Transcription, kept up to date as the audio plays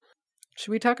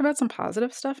Should we talk about some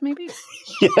positive stuff, maybe?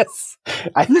 Yes,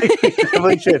 I think we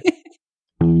definitely should.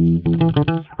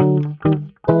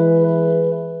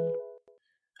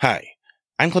 Hi,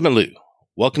 I'm Clement Liu.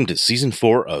 Welcome to Season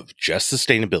 4 of Just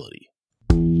Sustainability.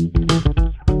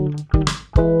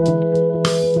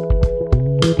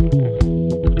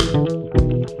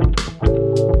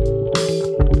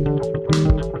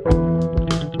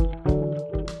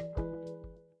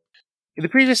 In the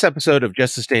previous episode of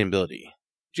Just Sustainability,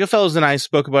 Jill Fellows and I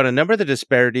spoke about a number of the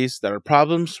disparities that are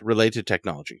problems related to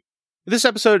technology. In this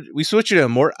episode, we switch to a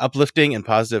more uplifting and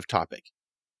positive topic: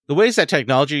 the ways that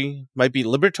technology might be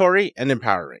liberatory and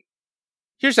empowering.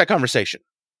 Here's that conversation.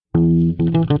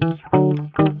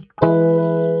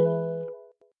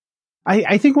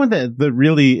 I think one of the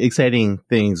really exciting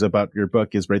things about your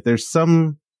book is, right, there's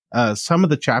some of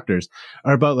the chapters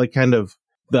are about like kind of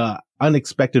the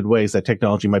unexpected ways that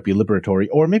technology might be liberatory,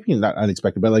 or maybe not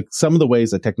unexpected, but like some of the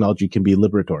ways that technology can be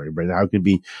liberatory, right? How it can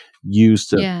be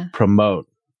used to promote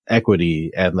equity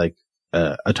and like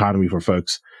autonomy for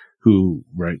folks who,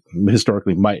 right,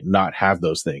 historically might not have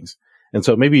those things. And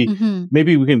so maybe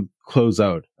we can close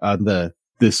out on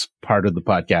this part of the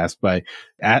podcast by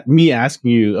me asking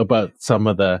you about some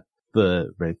of the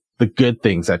good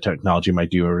things that technology might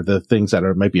do, or the things that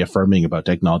might be affirming about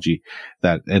technology,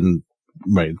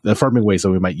 affirming ways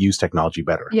that we might use technology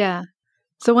better. Yeah.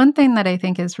 So one thing that I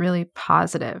think is really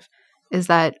positive is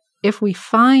that if we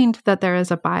find that there is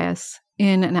a bias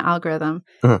in an algorithm,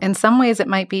 in some ways it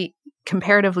might be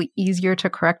comparatively easier to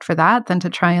correct for that than to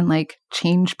try and like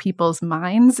change people's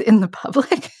minds in the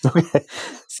public. Okay.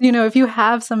 So, if you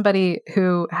have somebody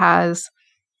who has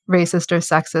racist or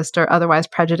sexist or otherwise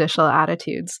prejudicial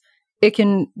attitudes, it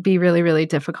can be really, really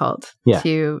difficult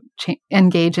to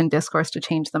engage in discourse to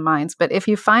change the minds. But if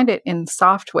you find it in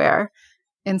software,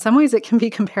 in some ways it can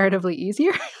be comparatively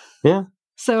easier. Yeah.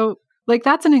 So like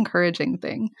that's an encouraging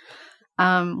thing.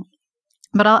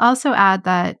 But I'll also add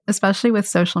that, especially with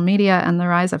social media and the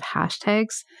rise of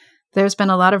hashtags, there's been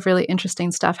a lot of really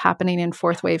interesting stuff happening in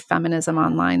fourth wave feminism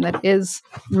online that is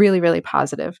really, really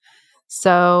positive.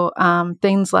 So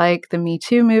things like the Me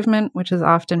Too movement, which is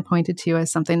often pointed to as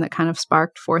something that kind of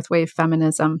sparked fourth wave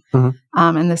feminism,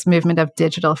 and this movement of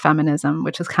digital feminism,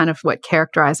 which is kind of what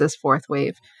characterizes fourth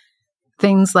wave.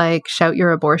 Things like Shout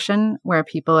Your Abortion, where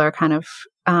people are kind of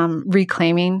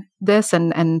reclaiming this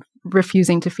and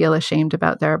refusing to feel ashamed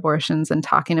about their abortions and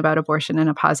talking about abortion in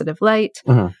a positive light.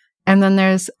 And then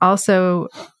there's also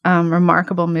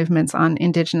remarkable movements on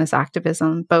Indigenous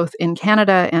activism, both in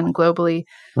Canada and globally.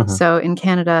 So in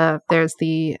Canada, there's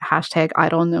the hashtag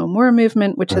Idle No More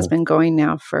movement, which has been going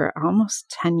now for almost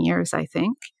 10 years, I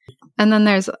think. And then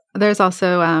there's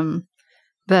also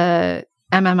the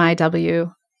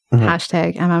MMIW,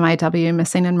 hashtag MMIW,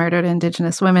 Missing and Murdered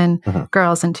Indigenous Women,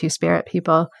 Girls, and Two-Spirit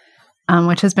People,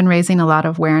 which has been raising a lot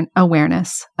of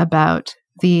awareness about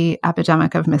the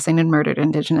epidemic of missing and murdered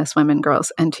Indigenous women,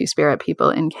 girls, and Two-Spirit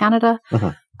people in Canada.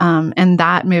 And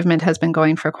that movement has been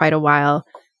going for quite a while.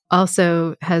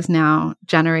 Also has now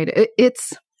generated,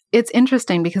 it's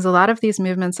interesting because a lot of these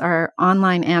movements are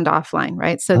online and offline,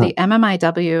 right? So the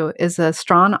MMIW is a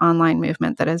strong online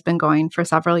movement that has been going for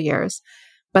several years,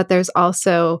 but there's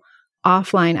also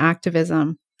offline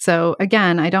activism. So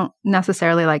again, I don't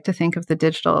necessarily like to think of the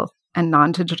digital and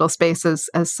non-digital spaces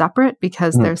as separate,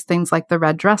 because there's things like the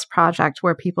Red Dress Project,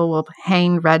 where people will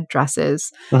hang red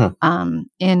dresses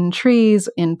in trees,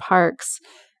 in parks,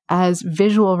 as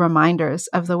visual reminders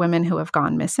of the women who have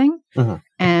gone missing.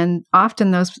 And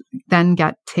often those then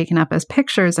get taken up as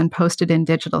pictures and posted in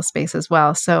digital space as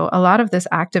well. So a lot of this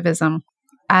activism,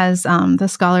 as the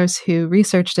scholars who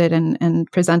researched it and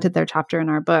presented their chapter in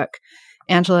our book,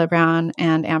 Amber Brown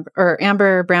and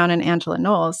Angela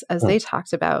Knowles, as they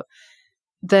talked about,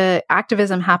 the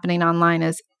activism happening online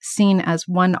is seen as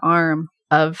one arm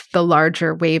of the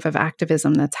larger wave of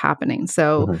activism that's happening.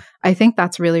 So I think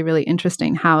that's really, really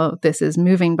interesting how this is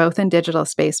moving both in digital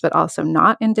space, but also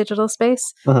not in digital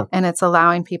space. And it's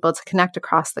allowing people to connect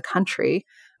across the country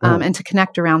and to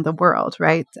connect around the world,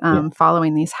 right?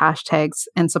 Following these hashtags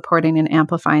and supporting and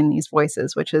amplifying these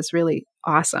voices, which is really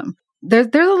awesome.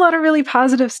 There's a lot of really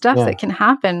positive stuff that can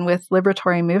happen with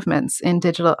liberatory movements in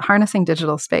harnessing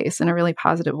digital space in a really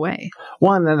positive way.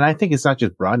 One, and I think it's not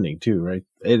just broadening too, right?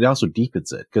 It also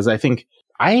deepens it, because I think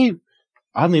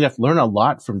oddly enough, learn a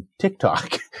lot from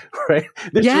TikTok, right?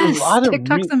 There's a lot of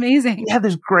TikTok's amazing. Yeah,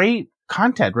 there's great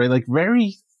content, right? Like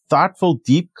very thoughtful,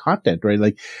 deep content, right?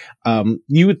 Like,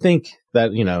 you would think that,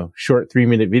 short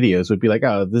 3-minute videos would be like,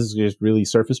 oh, this is just really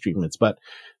surface treatments, but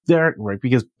they're right,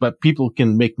 but people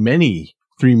can make many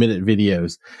 3-minute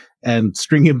videos and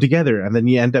string them together. And then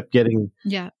you end up getting,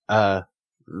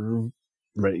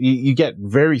 right, you get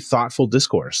very thoughtful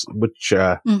discourse, which,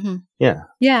 yeah.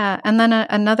 Yeah. And then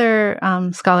another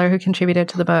scholar who contributed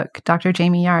to the book, Dr.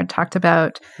 Jamie Yard, talked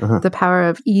about the power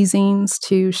of e-zines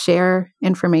to share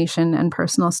information and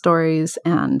personal stories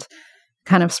and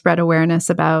kind of spread awareness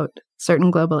about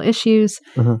certain global issues,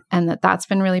 and that's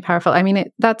been really powerful. I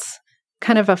mean, that's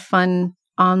kind of a fun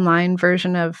online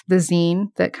version of the zine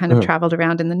that kind of traveled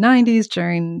around in the 90s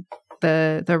during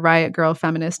the riot girl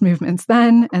feminist movements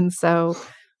then. And so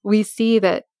we see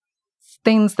that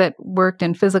things that worked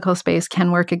in physical space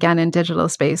can work again in digital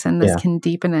space, and this can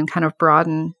deepen and kind of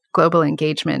broaden global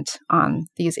engagement on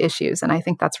these issues. And I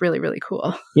think that's really, really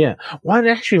cool. Yeah. Well, it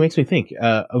actually makes me think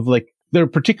of like, there are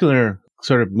particular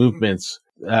sort of movements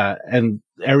and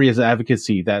areas of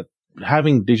advocacy that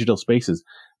having digital spaces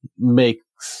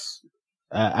makes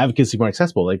advocacy more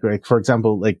accessible. Like, for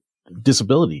example, like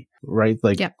disability, right?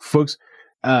 Like folks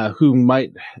who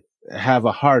might have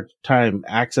a hard time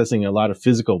accessing a lot of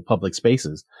physical public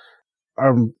spaces,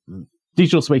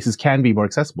 digital spaces can be more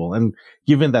accessible. And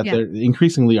given that there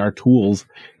increasingly are tools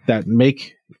that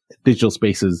make digital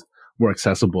spaces more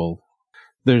accessible,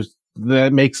 that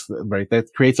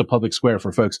creates a public square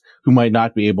for folks who might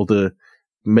not be able to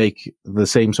make the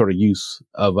same sort of use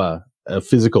of a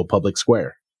physical public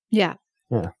square. Yeah.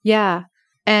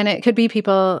 And it could be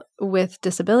people with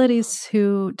disabilities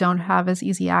who don't have as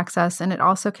easy access. And it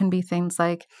also can be things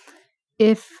like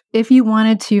if you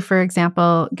wanted to, for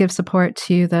example, give support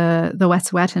to the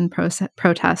Wet'suwet'en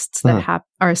protests that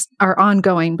are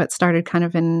ongoing, but started kind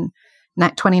of in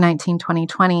 2019,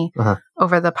 2020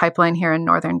 over the pipeline here in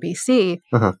northern BC.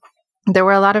 There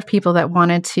were a lot of people that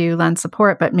wanted to lend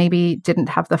support, but maybe didn't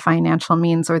have the financial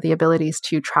means or the abilities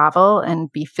to travel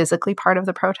and be physically part of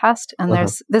the protest. And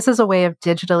this is a way of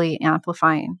digitally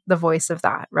amplifying the voice of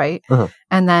that, right?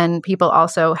 And then people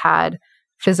also had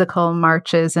physical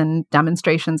marches and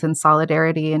demonstrations in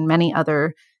solidarity in many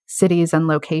other cities and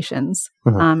locations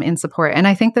in support. And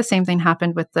I think the same thing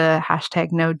happened with the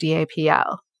hashtag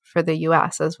 #NoDAPL for the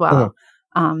US as well.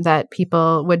 That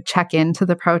people would check into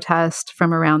the protest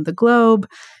from around the globe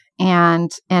and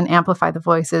amplify the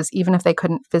voices, even if they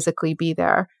couldn't physically be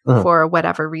there for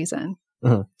whatever reason.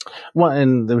 Well,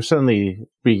 and there was certainly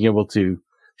being able to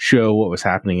show what was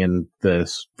happening in the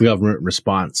government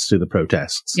response to the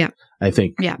protests. I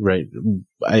think, right.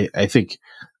 I think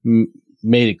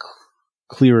made it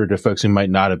clearer to folks who might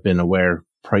not have been aware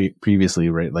previously,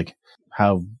 right? Like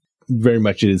how very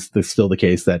much is still the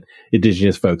case that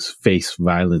Indigenous folks face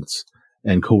violence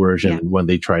and coercion when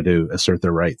they try to assert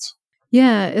their rights.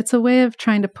 Yeah, it's a way of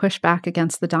trying to push back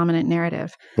against the dominant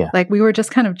narrative. Like we were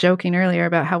just kind of joking earlier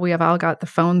about how we have all got the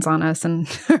phones on us and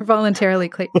are voluntarily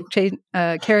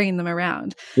carrying them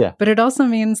around. But it also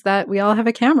means that we all have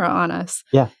a camera on us.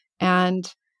 And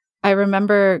I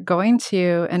remember going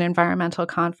to an environmental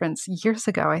conference years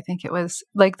ago. I think it was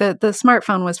like the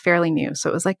smartphone was fairly new. So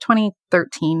it was like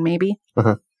 2013, maybe,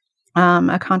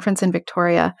 a conference in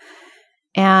Victoria.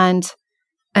 And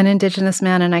an Indigenous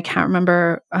man, and I can't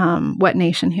remember what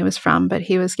nation he was from, but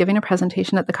he was giving a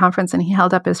presentation at the conference and he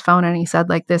held up his phone and he said,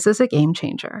 like, this is a game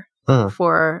changer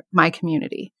for my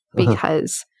community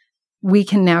because we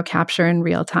can now capture in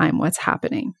real time what's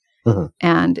happening.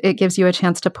 And it gives you a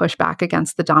chance to push back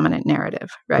against the dominant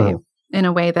narrative, right? In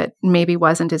a way that maybe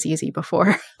wasn't as easy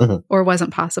before or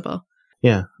wasn't possible.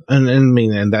 Yeah. And I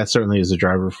mean, and that certainly is a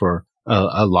driver for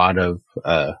a lot of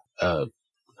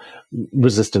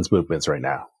resistance movements right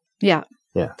now. Yeah,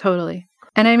 totally.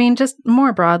 And I mean, just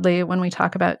more broadly, when we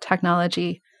talk about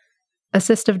technology,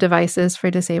 assistive devices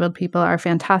for disabled people are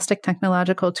fantastic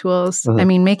technological tools. I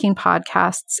mean, making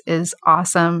podcasts is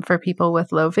awesome for people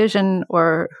with low vision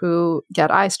or who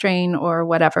get eye strain or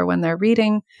whatever when they're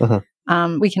reading.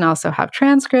 We can also have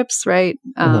transcripts, right?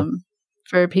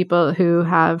 For people who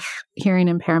have hearing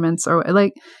impairments or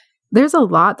like, there's a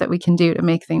lot that we can do to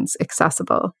make things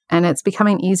accessible, and it's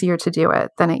becoming easier to do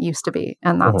it than it used to be.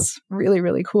 And that's really,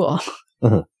 really cool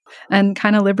and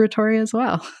kind of liberatory as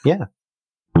well. Yeah.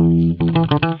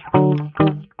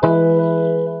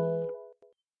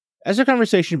 As our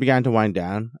conversation began to wind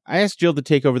down, I asked Jill to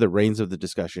take over the reins of the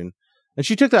discussion, and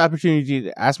she took the opportunity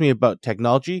to ask me about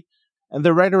technology and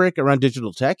the rhetoric around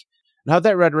digital tech and how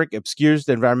that rhetoric obscures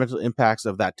the environmental impacts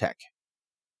of that tech.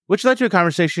 Which led to a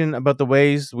conversation about the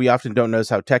ways we often don't notice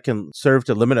how tech can serve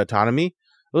to limit autonomy,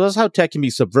 as well as how tech can be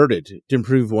subverted to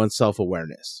improve one's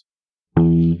self-awareness.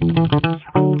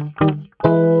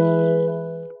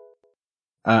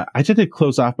 I tend to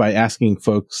close off by asking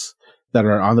folks that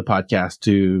are on the podcast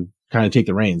to kind of take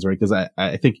the reins, right? Because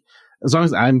I think as long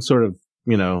as I'm sort of,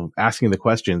 asking the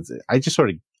questions, I just sort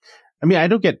of I mean, I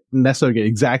don't necessarily get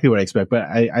exactly what I expect, but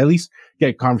I at least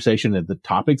get conversation at the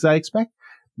topics I expect.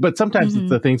 But sometimes it's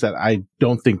the things that I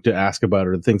don't think to ask about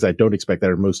or the things I don't expect that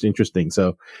are most interesting.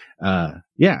 So,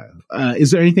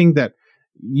 is there anything that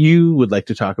you would like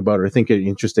to talk about or think are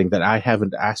interesting that I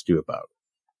haven't asked you about?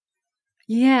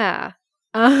 Yeah.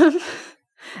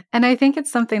 And I think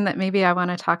it's something that maybe I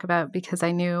want to talk about because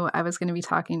I knew I was going to be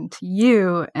talking to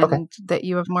you and that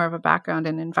you have more of a background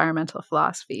in environmental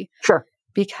philosophy. Sure.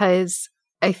 Because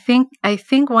I think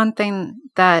one thing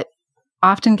that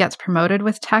often gets promoted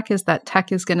with tech is that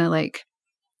tech is going to like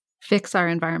fix our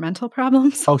environmental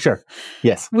problems. Oh, sure.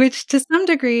 Yes. Which to some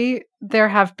degree, there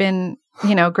have been,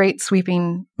 great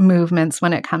sweeping movements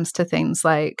when it comes to things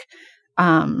like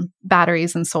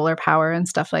batteries and solar power and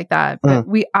stuff like that. But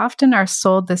we often are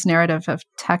sold this narrative of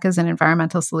tech as an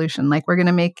environmental solution. Like we're going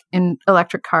to make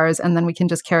electric cars and then we can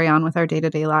just carry on with our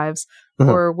day-to-day lives.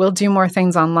 Or we'll do more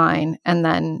things online and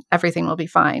then everything will be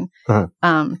fine. Go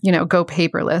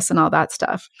paperless and all that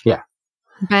stuff. Yeah.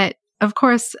 But of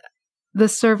course,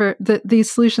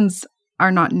 these solutions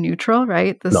are not neutral,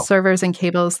 right? The servers and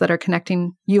cables that are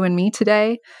connecting you and me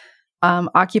today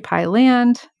occupy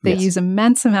land. They use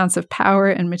immense amounts of power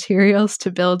and materials to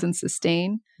build and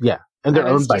sustain. Yeah. And they're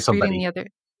owned by somebody.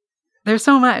 There's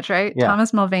so much, right? Yeah.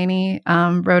 Thomas Mulvaney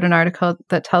wrote an article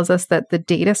that tells us that the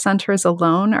data centers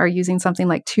alone are using something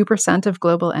like 2% of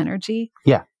global energy.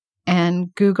 Yeah. And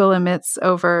Google emits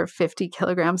over 50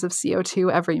 kilograms of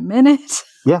CO2 every minute.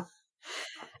 Yeah.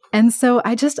 And so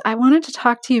I wanted to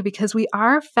talk to you because we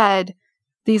are fed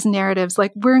these narratives.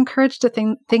 Like we're encouraged to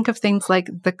think of things like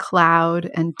the cloud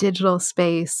and digital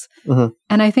space.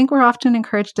 And I think we're often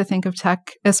encouraged to think of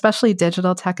tech, especially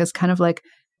digital tech, as kind of like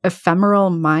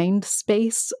ephemeral mind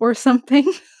space or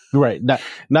something. Right.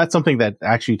 Not something that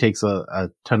actually takes a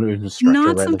ton of infrastructure.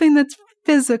 Not something that's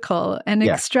physical and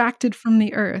extracted from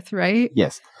the earth, right?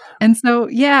 Yes. And so,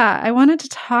 I wanted to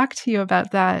talk to you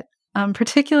about that.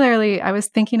 Particularly, I was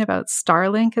thinking about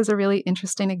Starlink as a really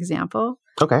interesting example.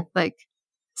 Okay. Like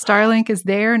Starlink is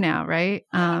there now, right?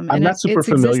 I'm not super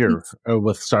familiar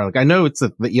with Starlink. I know it's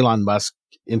the Elon Musk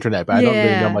internet, but I don't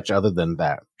really know much other than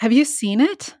that. Have you seen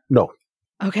it? No.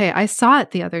 Okay, I saw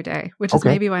it the other day, which is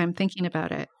maybe why I'm thinking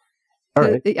about it. All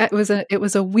right. It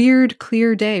was a weird,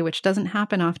 clear day, which doesn't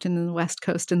happen often in the West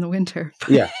Coast in the winter.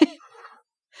 Yeah.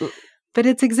 But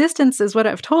its existence is what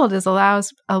I've told is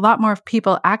allows a lot more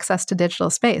people access to digital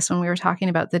space when we were talking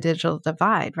about the digital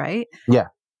divide, right? Yeah.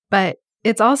 But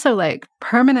it's also like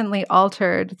permanently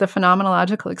altered the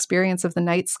phenomenological experience of the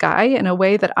night sky in a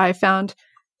way that I found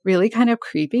really kind of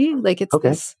creepy. Like it's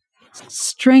this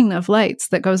string of lights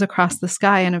that goes across the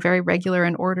sky in a very regular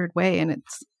and ordered way. And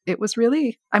it was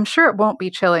really, I'm sure it won't be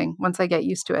chilling once I get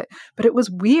used to it, but it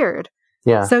was weird.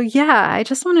 Yeah. So I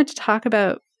just wanted to talk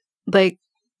about like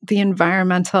the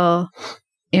environmental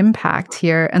impact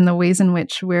here and the ways in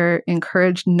which we're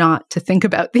encouraged not to think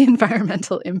about the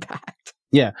environmental impact.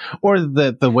 Yeah. Or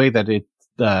the way that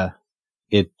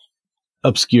it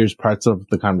obscures parts of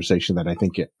the conversation that I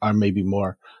think are maybe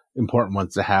more important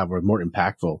ones to have or more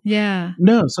impactful. Yeah.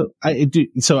 No, I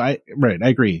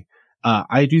agree.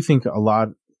 I do think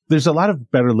there's a lot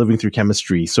of better living through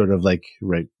chemistry sort of like,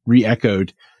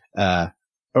 re-echoed,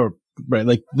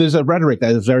 like there's a rhetoric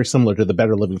that is very similar to the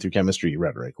better living through chemistry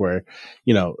rhetoric where,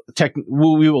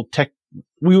 we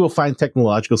will find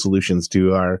technological solutions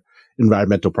to our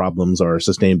environmental problems or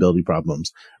sustainability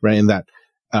problems, right? And that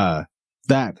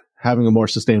having a more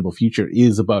sustainable future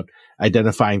is about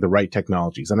identifying the right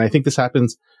technologies. And I think this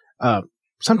happens,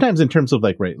 sometimes in terms of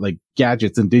like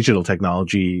gadgets and digital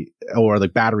technology or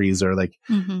like batteries or like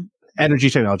energy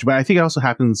technology. But I think it also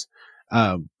happens,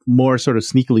 more sort of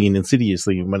sneakily and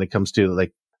insidiously when it comes to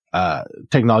like,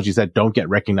 technologies that don't get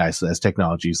recognized as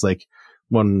technologies. Like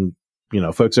when,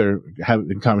 folks are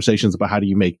having conversations about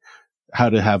how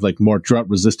to have like more drought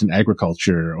resistant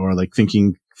agriculture or like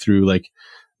thinking through like,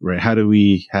 how do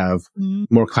we have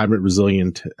more climate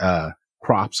resilient,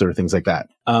 crops or things like that?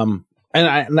 And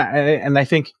I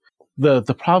think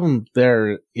the problem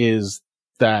there is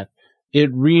that it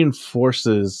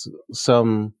reinforces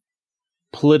some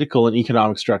political and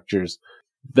economic structures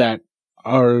that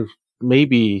are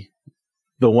maybe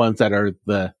the ones that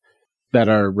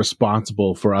are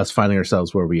responsible for us finding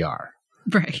ourselves where we are.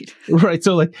 Right. Right.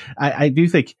 So like, I do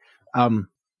think,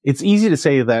 it's easy to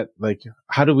say that like,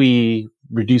 how do we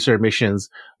reduce our emissions?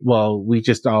 Well, we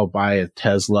just all buy a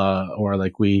Tesla or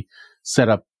like we set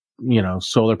up,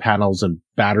 solar panels and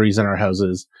batteries in our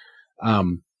houses.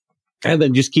 And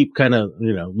then just keep kind of,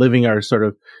 living our sort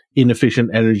of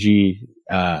inefficient energy,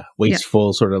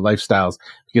 wasteful sort of lifestyles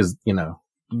because,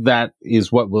 that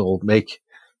is what will make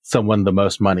someone the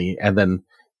most money, and then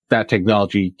that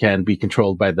technology can be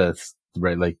controlled by the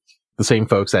same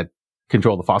folks that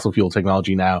control the fossil fuel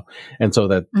technology now, and so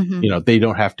that they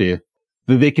don't have to,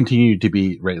 they continue to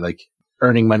be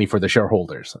earning money for the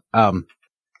shareholders. And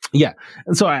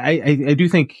so I do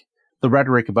think the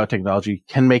rhetoric about technology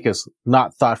can make us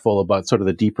not thoughtful about sort of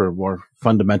the deeper, more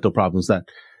fundamental problems that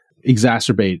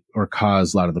exacerbate or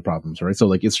cause a lot of the problems, right?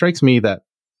 So it strikes me that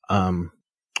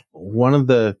one of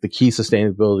the key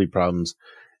sustainability problems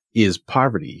is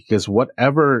poverty, because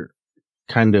whatever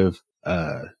kind of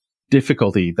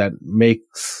difficulty that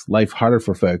makes life harder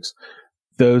for folks,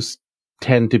 those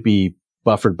tend to be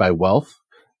buffered by wealth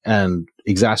and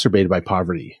exacerbated by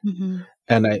poverty.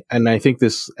 And I think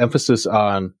this emphasis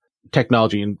on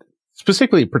technology, and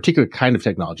specifically a particular kind of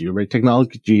technology, right?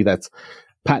 Technology that's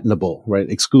patentable, right?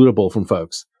 Excludable from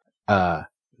folks,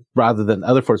 rather than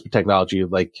other forms of technology,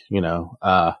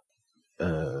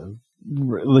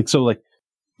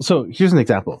 so here's an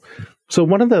example. So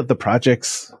one of the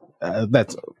projects,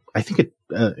 that's, I think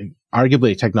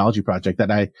arguably a technology project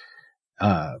that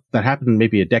that happened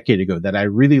maybe a decade ago that I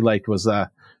really liked was, the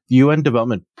UN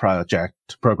Development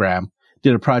Program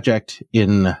did a project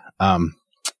in,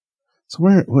 so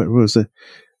where was it?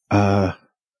 I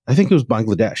think it was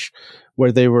Bangladesh,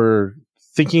 where they were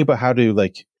thinking about how to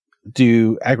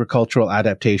do agricultural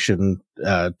adaptation,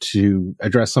 to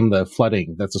address some of the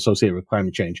flooding that's associated with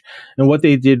climate change. And what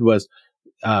they did was,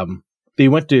 they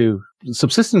went to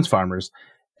subsistence farmers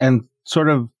and sort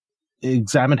of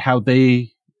examined how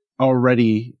they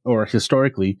already or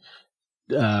historically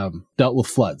dealt with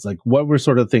floods. What were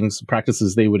sort of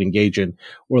practices they would engage in,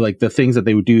 or the things that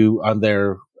they would do on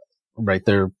their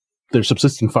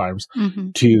subsistence farms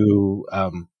to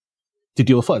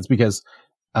deal with floods. Because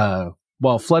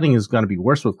while flooding is going to be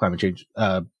worse with climate change,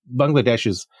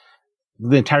 Bangladesh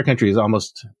the entire country is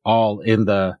almost all in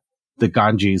the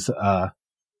Ganges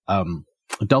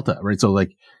delta, right? So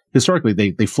historically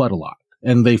they flood a lot,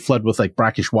 and they flood with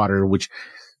brackish water, which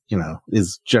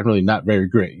is generally not very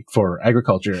great for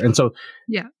agriculture. And so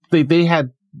they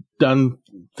had done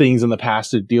things in the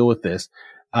past to deal with this.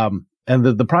 And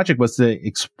the project was to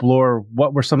explore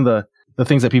what were some of the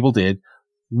things that people did,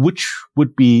 which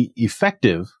would be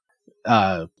effective,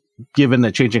 given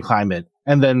the changing climate,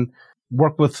 and then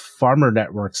work with farmer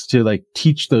networks to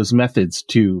teach those methods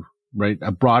to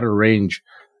a broader range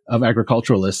of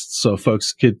agriculturalists, so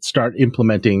folks could start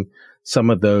implementing some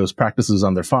of those practices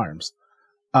on their farms.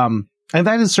 And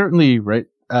that is certainly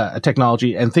a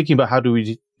technology, and thinking about how do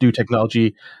we do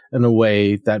technology in a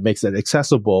way that makes it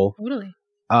accessible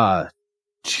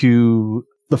to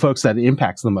the folks that it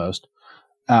impacts the most.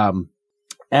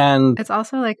 And it's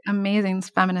also amazing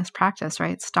feminist practice,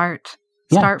 right? Start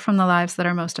from the lives that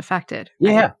are most affected.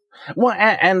 Right? Yeah. Well,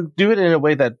 and do it in a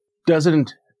way that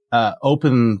doesn't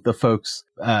open the folks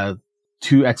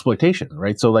to exploitation,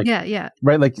 right? So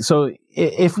right? So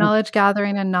if knowledge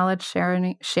gathering and knowledge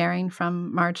sharing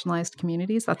from marginalized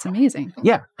communities, that's amazing.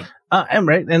 Yeah.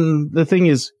 And the thing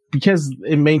is, because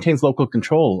it maintains local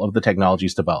control of the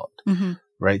technologies developed,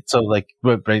 right? So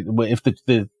if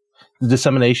the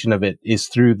dissemination of it is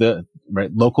through the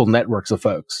local networks of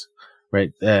folks,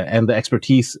 right? And the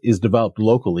expertise is developed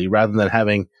locally, rather than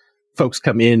having folks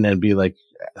come in and be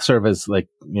serve as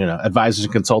advisors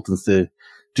and consultants to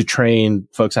train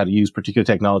folks how to use particular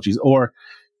technologies, or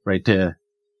to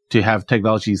have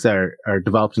technologies that are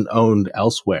developed and owned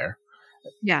elsewhere.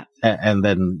 Yeah. And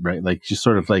then just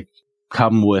sort of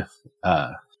come with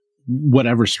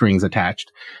whatever strings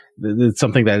attached. It's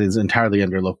something that is entirely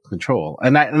under local control.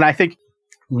 And I think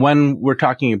when we're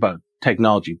talking about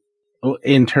technology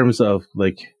in terms of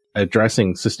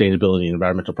addressing sustainability and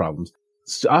environmental problems,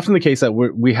 it's often the case that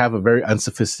we have a very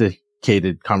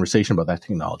unsophisticated conversation about that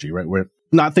technology, right? We're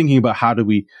not thinking about how do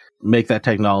we make that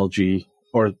technology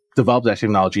or develop that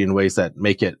technology in ways that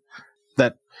make it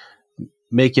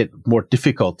more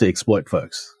difficult to exploit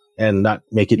folks, and not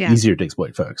make it easier to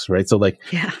exploit folks, right? So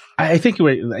I think,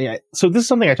 so this is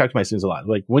something I talk to my students a lot.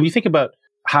 When you think about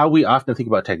how we often think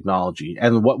about technology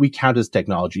and what we count as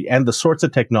technology and the sorts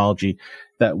of technology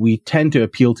that we tend to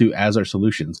appeal to as our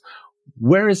solutions,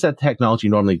 where is that technology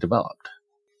normally developed?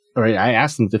 All right. I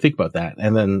ask them to think about that.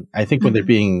 And then I think when they're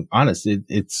being honest,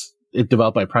 it's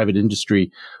developed by private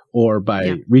industry or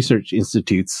by research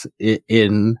institutes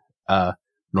in,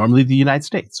 normally the United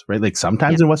States, right?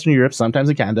 Sometimes in Western Europe, sometimes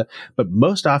in Canada, but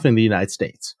most often in the United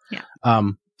States. Yeah.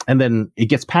 And then it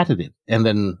gets patented and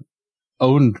then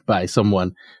owned by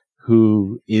someone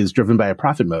who is driven by a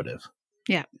profit motive.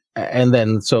 Yeah. And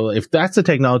then, so if that's the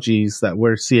technologies that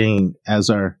we're seeing as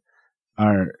our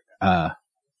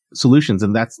solutions,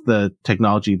 and that's the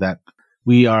technology that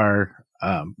we are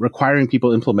requiring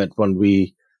people implement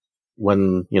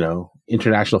when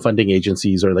international funding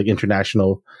agencies or like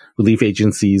international relief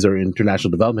agencies or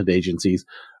international development agencies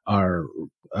are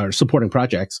supporting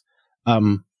projects.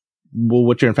 Well,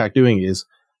 what you're in fact doing is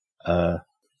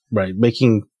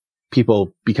making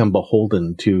people become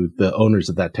beholden to the owners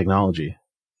of that technology,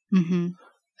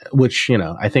 which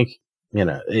I think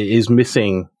is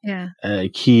missing a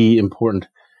key important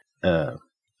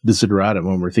desideratum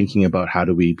when we're thinking about how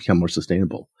do we become more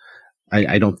sustainable.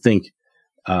 I don't think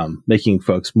making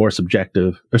folks more subject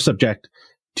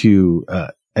to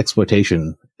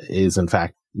exploitation is in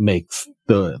fact makes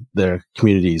their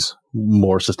communities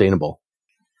more sustainable.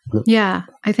 Yeah,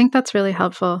 I think that's really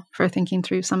helpful for thinking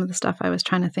through some of the stuff I was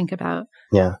trying to think about.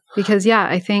 Yeah. Because,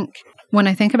 I think when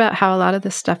I think about how a lot of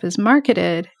this stuff is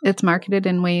marketed, it's marketed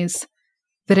in ways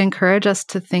that encourage us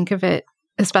to think of it,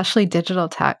 especially digital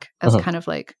tech, as kind of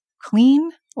like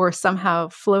clean or somehow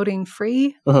floating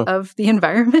free of the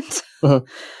environment.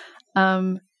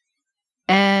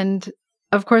 And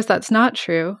of course, that's not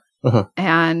true.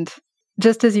 And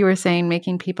just as you were saying,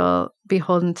 making people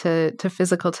beholden to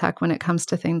physical tech when it comes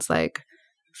to things like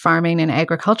farming and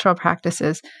agricultural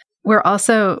practices, we're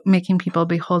also making people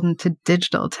beholden to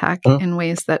digital tech in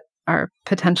ways that are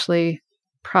potentially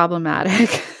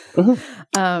problematic.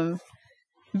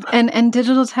 And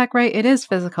digital tech, right? It is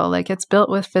physical. Like it's built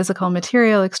with physical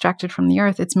material extracted from the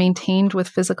earth. It's maintained with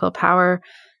physical power,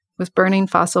 with burning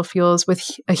fossil fuels, with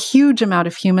a huge amount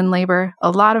of human labor.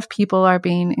 A lot of people are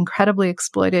being incredibly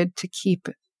exploited to keep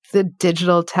the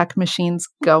digital tech machines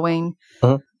going.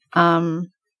 And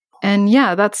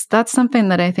that's something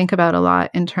that I think about a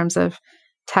lot in terms of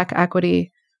tech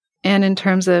equity and in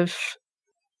terms of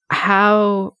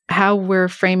how we're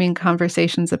framing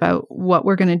conversations about what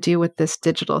we're going to do with this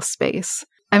digital space.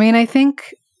 I mean, I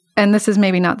think, and this is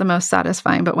maybe not the most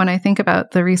satisfying, but when I think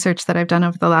about the research that I've done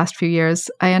over the last few years,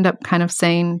 I end up kind of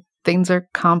saying things are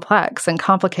complex and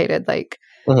complicated. Like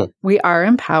we are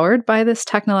empowered by this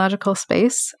technological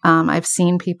space. I've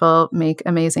seen people make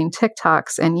amazing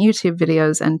TikToks and YouTube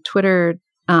videos and Twitter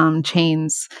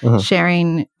chains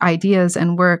sharing ideas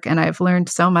and work. And I've learned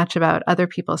so much about other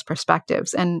people's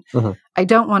perspectives. And I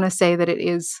don't want to say that it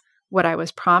is what I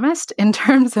was promised in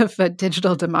terms of a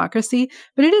digital democracy,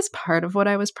 but it is part of what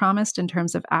I was promised in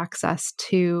terms of access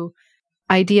to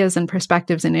ideas and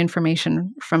perspectives and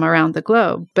information from around the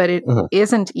globe. But it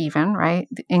isn't even, right?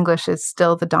 English is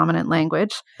still the dominant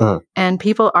language. And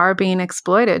people are being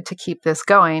exploited to keep this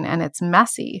going, and it's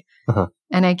messy.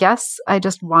 And I guess I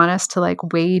just want us to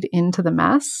like wade into the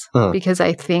mess because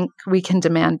I think we can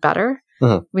demand better.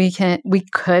 We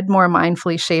could more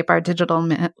mindfully shape our digital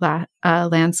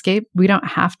landscape. We don't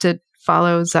have to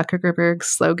follow Zuckerberg's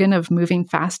slogan of moving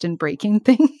fast and breaking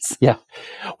things. Yeah.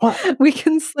 Well, we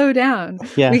can slow down.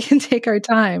 Yeah. We can take our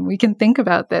time. We can think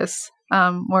about this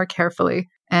more carefully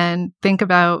and think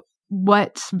about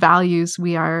what values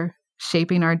we are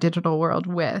shaping our digital world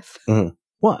with.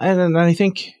 Well, and I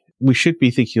think we should be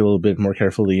thinking a little bit more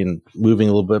carefully and moving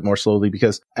a little bit more slowly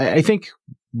because I think,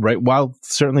 right, while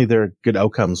certainly there are good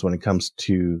outcomes when it comes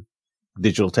to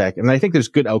digital tech, and I think there's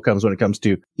good outcomes when it comes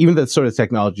to even the sort of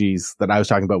technologies that I was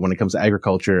talking about when it comes to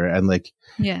agriculture and like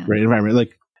right environment,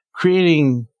 like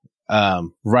creating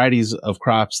varieties of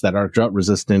crops that are drought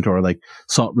resistant or like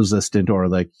salt resistant or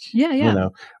like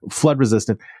flood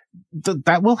resistant.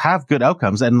 That will have good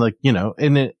outcomes, and like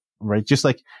in it, right, just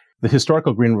like the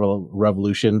historical green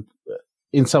revolution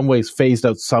in some ways phased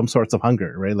out some sorts of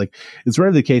hunger, right? Like it's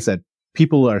rarely the case that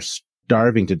people are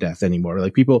starving to death anymore.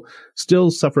 Like people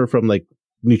still suffer from like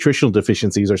nutritional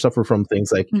deficiencies or suffer from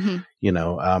things like,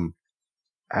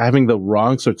 having the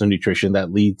wrong sorts of nutrition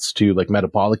that leads to like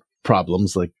metabolic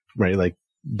problems, like, right, like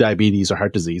diabetes or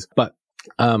heart disease. But,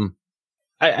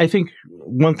 I think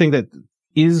one thing that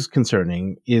is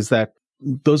concerning is that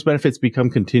those benefits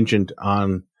become contingent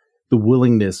on the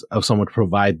willingness of someone to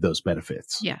provide those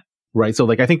benefits. Yeah. Right. So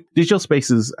like, I think digital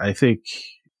spaces,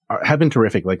 have been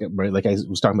terrific. Like, right, like I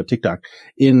was talking about TikTok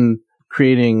in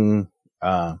creating,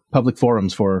 public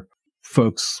forums for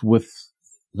folks with,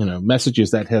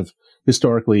 messages that have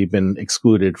historically been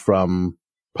excluded from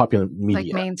popular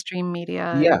media. Like mainstream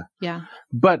media. Yeah.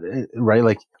 But, right,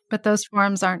 like. But those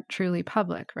forums aren't truly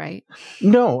public, right?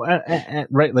 No,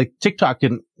 right. Like TikTok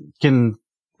can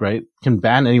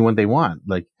ban anyone they want.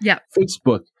 Like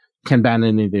Facebook can ban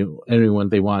anyone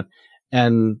they want.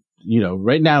 And,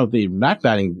 right now they're not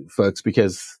banning folks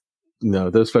because,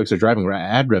 those folks are driving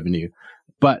ad revenue.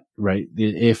 But, right,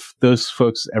 if those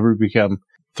folks ever become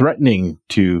threatening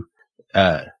to,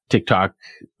 TikTok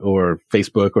or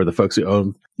Facebook or the folks who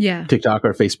own TikTok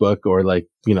or Facebook or like,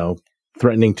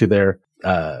 threatening to their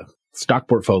stock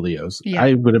portfolios. Yeah.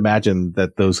 I would imagine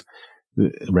that those,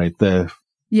 right,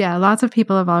 yeah, lots of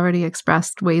people have already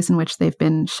expressed ways in which they've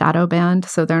been shadow banned.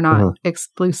 So they're not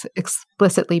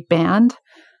explicitly banned,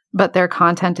 but their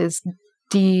content is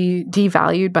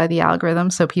devalued by the algorithm,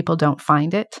 so people don't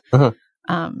find it.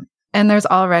 And there's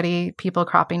already people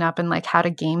cropping up and like how to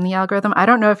game the algorithm. I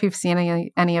don't know if you've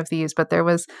seen any of these, but there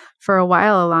was for a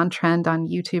while a long trend on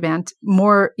YouTube and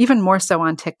even more so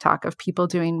on TikTok of people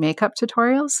doing makeup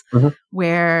tutorials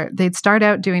where they'd start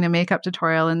out doing a makeup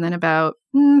tutorial and then about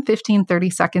 15, 30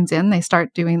 seconds in, they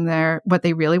start doing what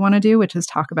they really want to do, which is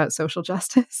talk about social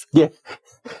justice. Yeah.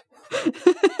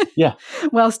 Yeah.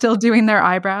 While still doing their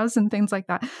eyebrows and things like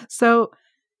that. So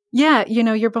yeah,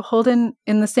 you're beholden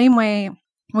in the same way.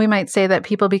 We might say that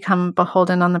people become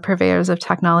beholden on the purveyors of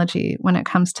technology when it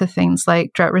comes to things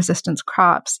like drought-resistant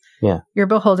crops. Yeah. You're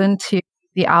beholden to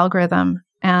the algorithm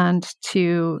and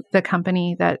to the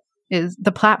company that is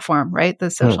the platform, right?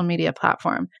 The social media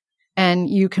platform. And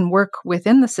you can work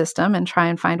within the system and try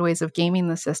and find ways of gaming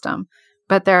the system.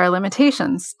 But there are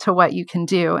limitations to what you can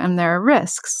do, and there are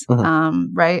risks,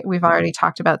 right? We've already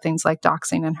talked about things like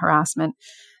doxing and harassment.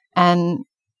 And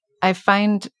I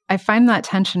find that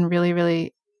tension really,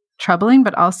 really troubling,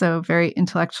 but also very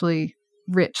intellectually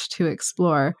rich to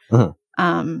explore.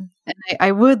 And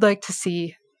I would like to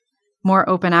see more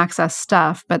open access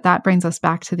stuff, but that brings us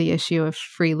back to the issue of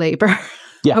free labor.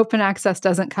 Yeah. Open access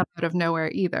doesn't come out of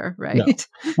nowhere either, right?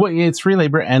 No. Well, it's free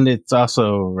labor, and it's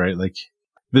also, right, like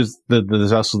there's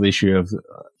also the issue of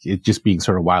it just being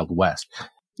sort of Wild West.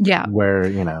 Yeah. Where,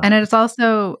 And it's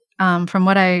also, from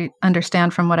what I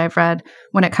understand, from what I've read,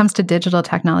 when it comes to digital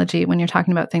technology, when you're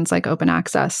talking about things like open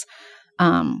access,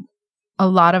 a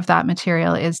lot of that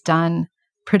material is done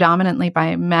predominantly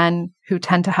by men who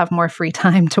tend to have more free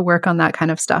time to work on that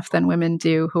kind of stuff than women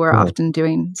do, who are often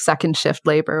doing second shift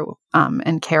labor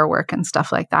and care work and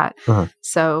stuff like that.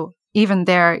 So even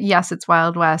there, yes, it's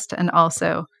Wild West. And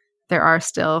also there are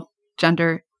still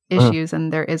gender issues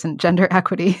and there isn't gender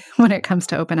equity when it comes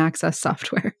to open access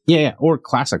software. Yeah. Or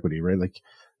class equity, right? Like,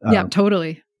 yeah,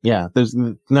 totally. Yeah.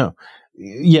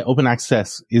 Open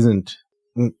access isn't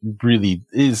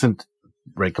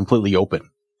right completely open.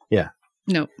 Yeah.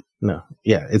 No.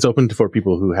 Yeah. It's open for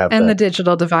people who have. And the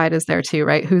digital divide is there too,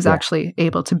 right? Who's actually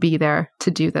able to be there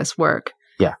to do this work.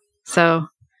 Yeah. So.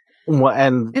 Well,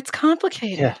 and it's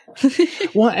complicated. Yeah.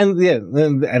 Well, and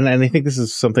I think this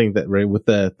is something that, right, with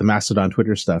the Mastodon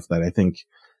Twitter stuff that I think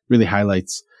really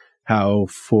highlights how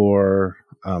for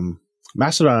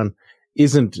Mastodon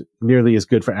isn't nearly as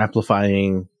good for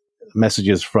amplifying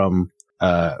messages from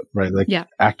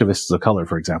activists of color,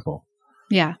 for example.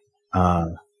 Yeah.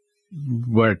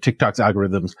 Where TikTok's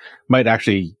algorithms might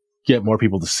actually get more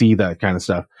people to see that kind of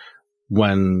stuff.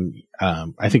 When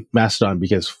I think Mastodon,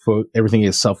 because everything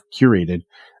is self-curated,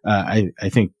 I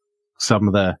think some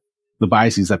of the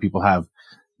biases that people have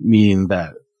mean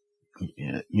that,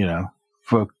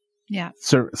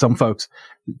 some folks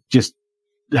just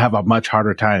have a much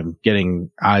harder time getting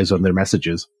eyes on their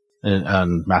messages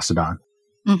on Mastodon.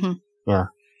 Yeah.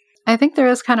 I think there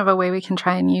is kind of a way we can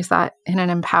try and use that in an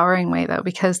empowering way, though,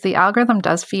 because the algorithm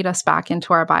does feed us back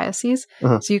into our biases.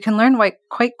 So you can learn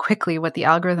quite quickly what the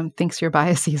algorithm thinks your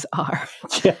biases are.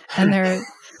 Yeah. And they're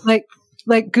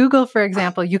like Google, for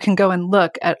example, you can go and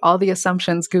look at all the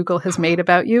assumptions Google has made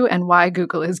about you and why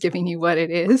Google is giving you what it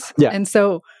is. Yeah. And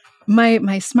so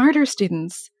my smarter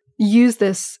students use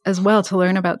this as well to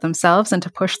learn about themselves and to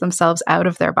push themselves out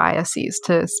of their biases,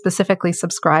 to specifically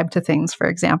subscribe to things, for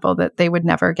example, that they would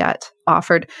never get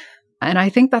offered. And I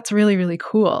think that's really, really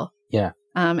cool. Yeah.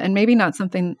 And maybe not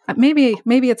something, maybe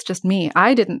it's just me.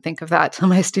 I didn't think of that till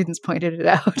my students pointed it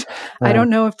out. I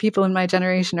don't know if people in my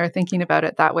generation are thinking about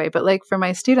it that way, but like for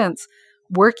my students,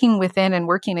 working within and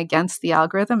working against the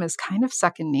algorithm is kind of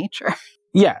second nature.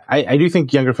 Yeah. I do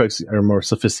think younger folks are more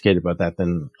sophisticated about that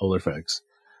than older folks.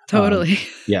 Totally.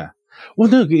 Yeah. Well,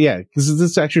 no, yeah, because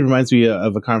this actually reminds me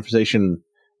of a conversation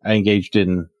I engaged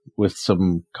in with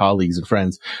some colleagues and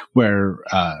friends where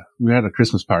we had a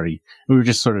Christmas party and we were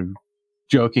just sort of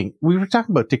joking. We were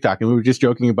talking about TikTok and we were just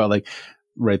joking about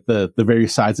the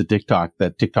various sides of TikTok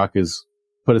that TikTok has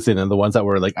put us in, and the ones that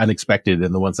were like unexpected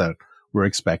and the ones that were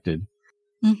expected.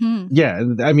 Yeah.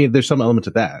 I mean, there's some element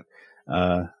to that.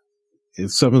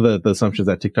 Some of the assumptions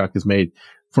that TikTok has made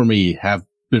for me have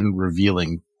been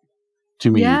revealing to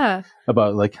me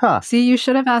about See, you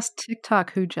should have asked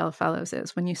TikTok who Jill Fellows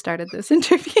is when you started this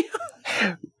interview.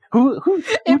 who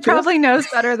it probably knows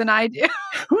better than I do.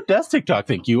 Who does TikTok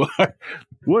think you are?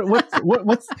 What's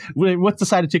the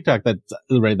side of TikTok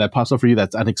that pops up for you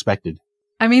that's unexpected?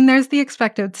 I mean, there's the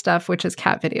expected stuff, which is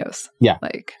cat videos. Yeah.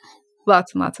 Like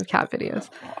lots and lots of cat videos.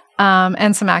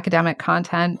 And some academic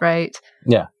content, right?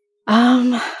 Yeah.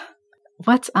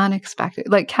 What's unexpected?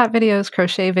 Like cat videos,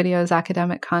 crochet videos,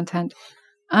 academic content,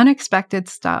 unexpected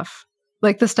stuff.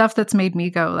 Like the stuff that's made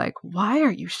me go like, why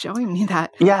are you showing me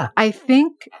that? Yeah. I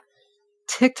think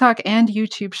TikTok and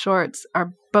YouTube Shorts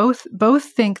are both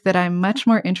think that I'm much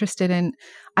more interested in,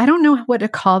 I don't know what to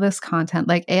call this content,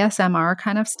 like ASMR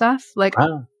kind of stuff. Like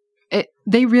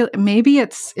maybe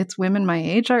it's women my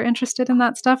age are interested in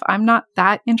that stuff. I'm not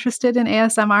that interested in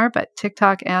ASMR, but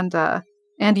TikTok and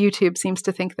YouTube seems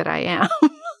to think that I am.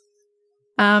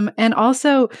 And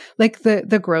also like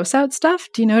the gross out stuff.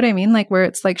 Do you know what I mean? Like where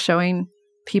it's like showing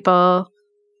people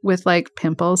with like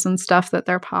pimples and stuff that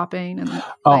they're popping, and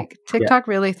like TikTok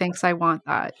really thinks I want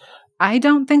that. I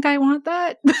don't think I want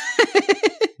that.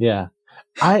 Yeah.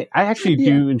 I actually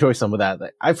do enjoy some of that.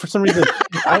 For some reason,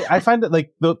 I find that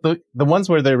like the ones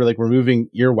where they're like removing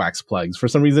earwax plugs for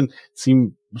some reason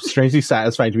seem strangely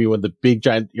satisfying to me when the big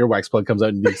giant earwax plug comes out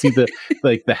and you see the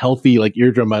like the healthy like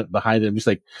eardrum behind it. I'm just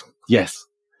like, yes,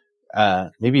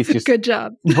 maybe it's just good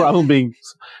job. Problem being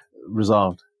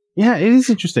resolved. Yeah, it is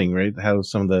interesting, right? How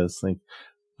some of those things.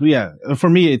 But yeah, for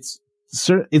me, it's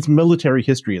military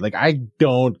history. Like I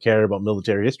don't care about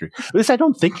military history. At least I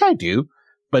don't think I do.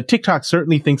 But TikTok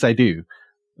certainly thinks I do.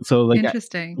 So like,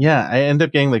 interesting. I end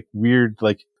up getting like weird,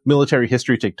 like military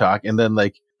history TikTok. And then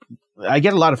like, I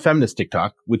get a lot of feminist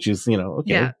TikTok, which is,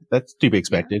 that's to be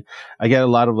expected. Yeah. I get a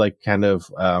lot of like kind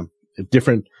of,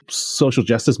 different social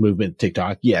justice movement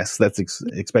TikTok. Yes, that's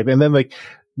expected. And then like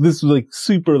this like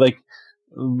super like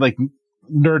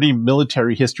nerdy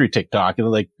military history TikTok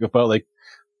and like about like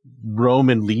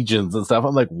Roman legions and stuff.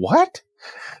 I'm like, what?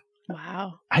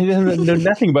 Wow. I know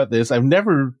nothing about this. I've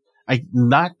never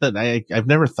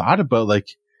thought about like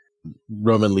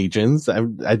Roman legions.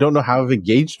 I don't know how I've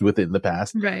engaged with it in the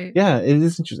past. Right. Yeah, it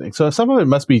is interesting. So some of it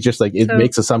must be just like, it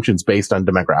makes assumptions based on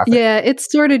demographics. Yeah. It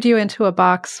sorted you into a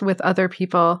box with other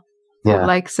people who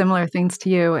like similar things to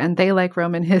you, and they like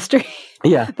Roman history.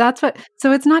 Yeah.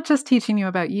 So it's not just teaching you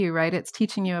about you, right? It's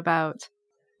teaching you about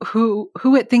who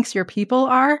it thinks your people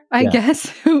are, I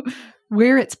guess,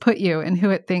 where it's put you and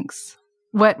who it thinks,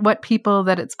 what people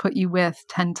that it's put you with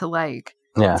tend to like.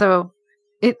 Yeah. So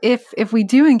if we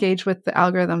do engage with the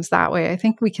algorithms that way, I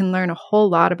think we can learn a whole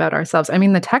lot about ourselves. I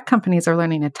mean, the tech companies are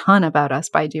learning a ton about us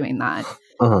by doing that.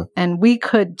 Uh-huh. And we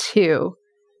could too.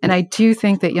 And I do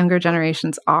think that younger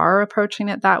generations are approaching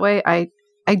it that way. I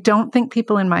don't think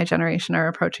people in my generation are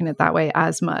approaching it that way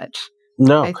as much.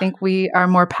 No. I think we are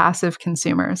more passive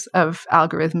consumers of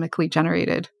algorithmically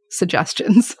generated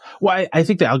suggestions. Well, I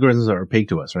think the algorithms are opaque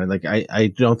to us, right? Like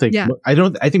I don't think I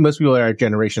think most people in our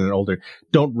generation and older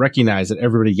don't recognize that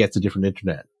everybody gets a different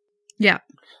internet. Yeah.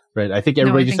 Right. I think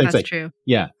everybody just thinks that's like, true.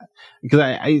 Yeah, because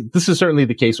I this is certainly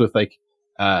the case with like,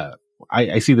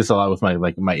 I see this a lot with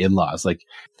my in-laws, like,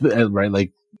 right.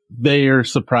 Like they are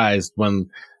surprised when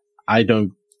I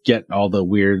don't get all the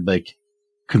weird, like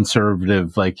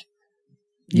conservative, like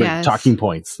talking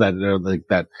points that are like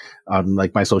that on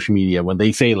like my social media when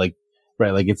they say like,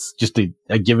 right, like it's just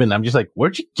a given. I'm just like,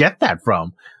 where'd you get that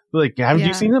from? Like, haven't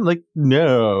you seen them? Like,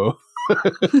 no,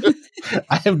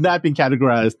 I have not been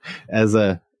categorized as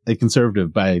a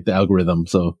conservative by the algorithm.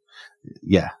 So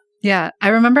yeah. Yeah. I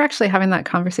remember actually having that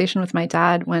conversation with my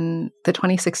dad when the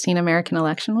 2016 American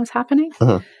election was happening.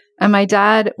 Uh-huh. And my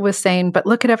dad was saying, but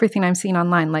look at everything I'm seeing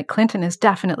online. Like Clinton is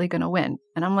definitely going to win.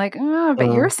 And I'm like,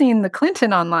 but you're seeing the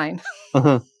Clinton online.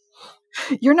 Uh-huh.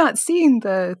 You're not seeing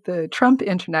the Trump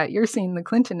internet. You're seeing the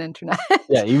Clinton internet.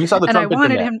 Yeah, you saw the Trump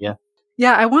internet.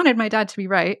 Yeah, I wanted my dad to be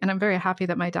right. And I'm very happy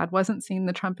that my dad wasn't seeing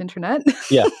the Trump internet.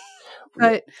 Yeah.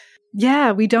 But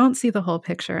yeah, we don't see the whole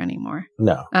picture anymore.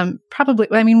 No. Probably.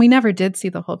 I mean, we never did see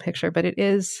the whole picture, but it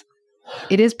is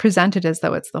presented as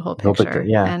though it's the whole picture.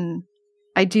 Yeah. And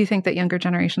I do think that younger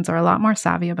generations are a lot more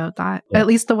savvy about that. Yeah. At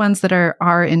least the ones that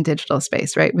are in digital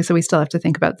space, right? So we still have to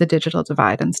think about the digital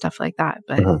divide and stuff like that.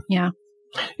 But yeah.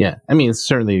 Yeah. I mean, it's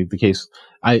certainly the case.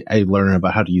 I learn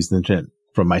about how to use the internet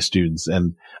from my students,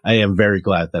 and I am very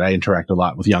glad that I interact a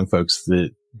lot with young folks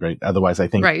that, right. Otherwise I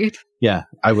think,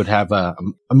 I would have a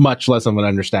much less of an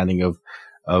understanding of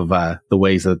the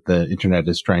ways that the internet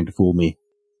is trying to fool me.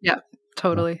 Yeah,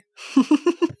 totally.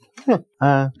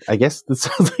 I guess this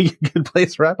sounds like a good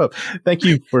place to wrap up. Thank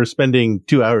you for spending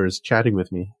 2 hours chatting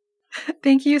with me.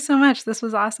 Thank you so much. This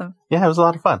was awesome. Yeah, it was a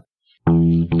lot of fun.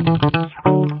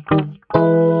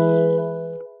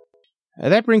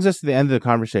 And that brings us to the end of the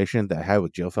conversation that I had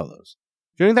with Jill Fellows.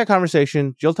 During that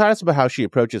conversation, Jill taught us about how she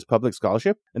approaches public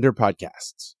scholarship and her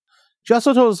podcasts. She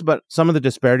also told us about some of the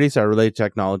disparities that are related to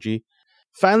technology,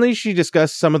 Finally, she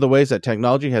discussed some of the ways that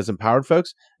technology has empowered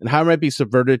folks and how it might be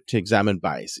subverted to examine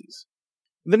biases.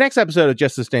 In the next episode of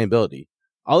Just Sustainability,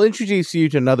 I'll introduce you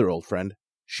to another old friend,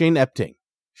 Shane Epting.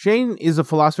 Shane is a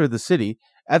philosopher of the city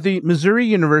at the Missouri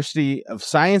University of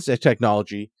Science and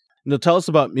Technology, and he'll tell us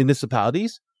about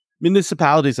municipalities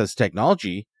as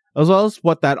technology, as well as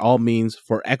what that all means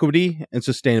for equity and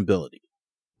sustainability.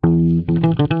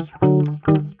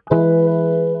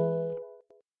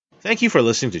 Thank you for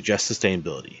listening to Just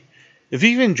Sustainability. If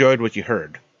you've enjoyed what you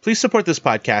heard, please support this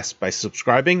podcast by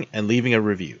subscribing and leaving a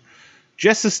review.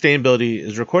 Just Sustainability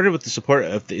is recorded with the support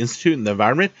of the Institute in the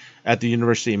Environment at the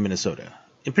University of Minnesota.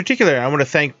 In particular, I want to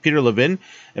thank Peter Levin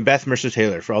and Beth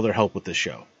Mercer-Taylor for all their help with this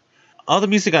show. All the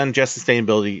music on Just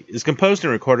Sustainability is composed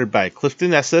and recorded by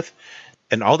Clifton Nesseth,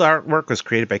 and all the artwork was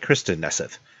created by Kristen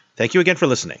Nesseth. Thank you again for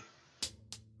listening.